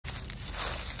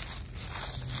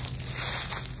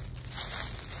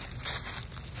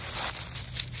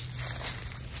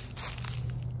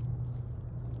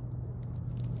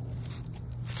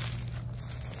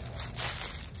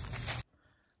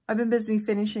I've been busy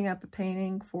finishing up a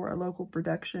painting for a local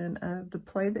production of The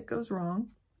Play That Goes Wrong.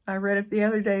 I read it the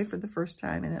other day for the first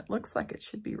time, and it looks like it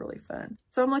should be really fun.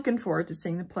 So I'm looking forward to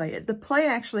seeing the play. The play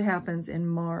actually happens in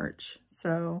March,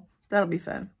 so that'll be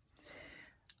fun.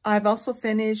 I've also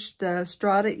finished the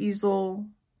Strada Easel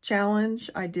challenge.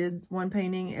 I did one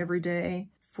painting every day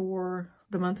for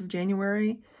the month of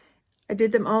January. I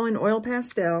did them all in oil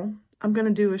pastel. I'm going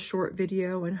to do a short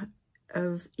video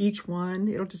of each one.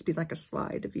 It'll just be like a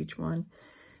slide of each one.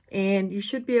 And you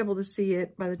should be able to see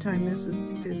it by the time this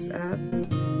is up.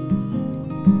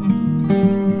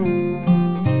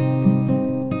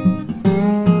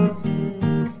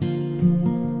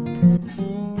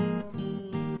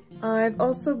 I've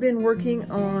also been working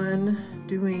on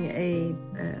doing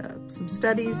some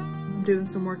studies. I'm doing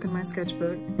some work in my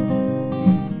sketchbook.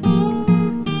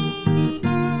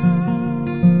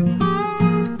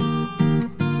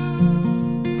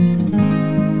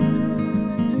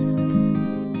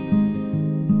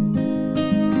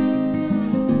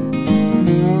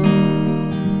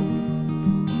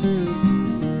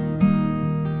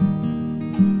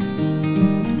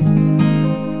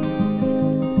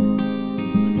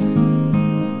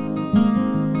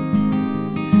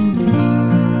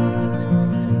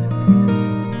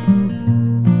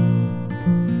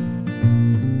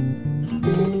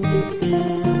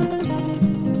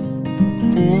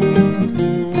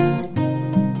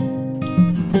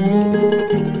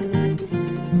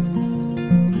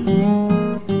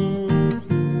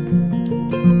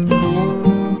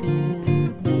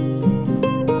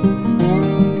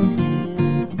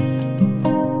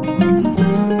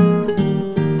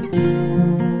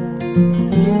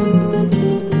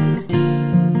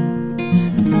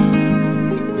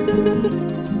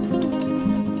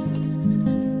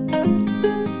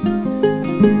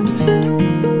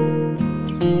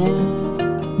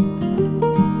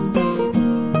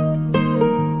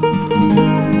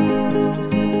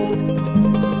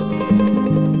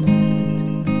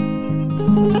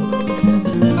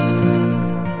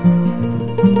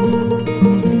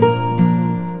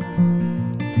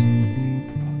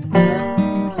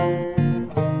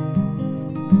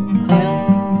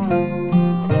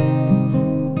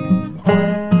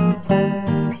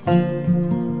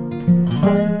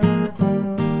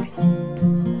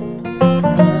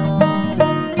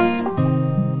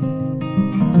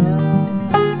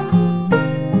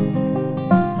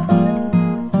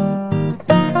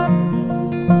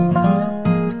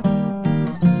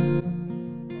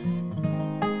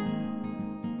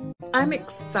 I'm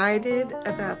excited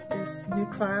about this new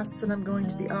class that I'm going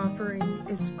to be offering.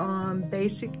 It's on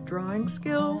basic drawing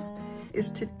skills. It's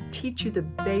to teach you the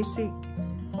basic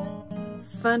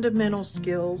fundamental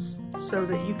skills so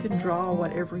that you can draw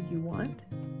whatever you want.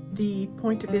 The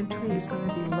point of entry is going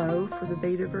to be low for the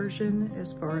beta version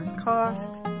as far as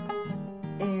cost,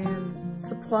 and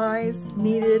supplies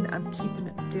needed, I'm keeping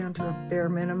it down to a bare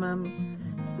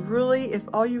minimum. Really, if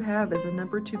all you have is a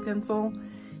number 2 pencil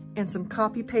and some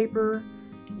copy paper,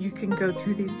 you can go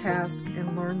through these tasks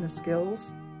and learn the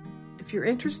skills. If you're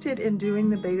interested in doing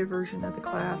the beta version of the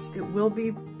class, it will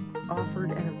be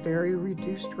offered at a very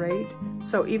reduced rate.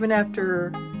 So even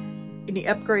after any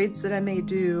upgrades that I may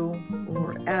do,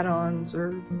 or add-ons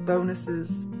or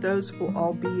bonuses, those will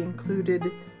all be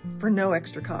included for no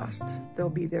extra cost. They'll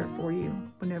be there for you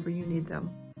whenever you need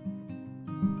them.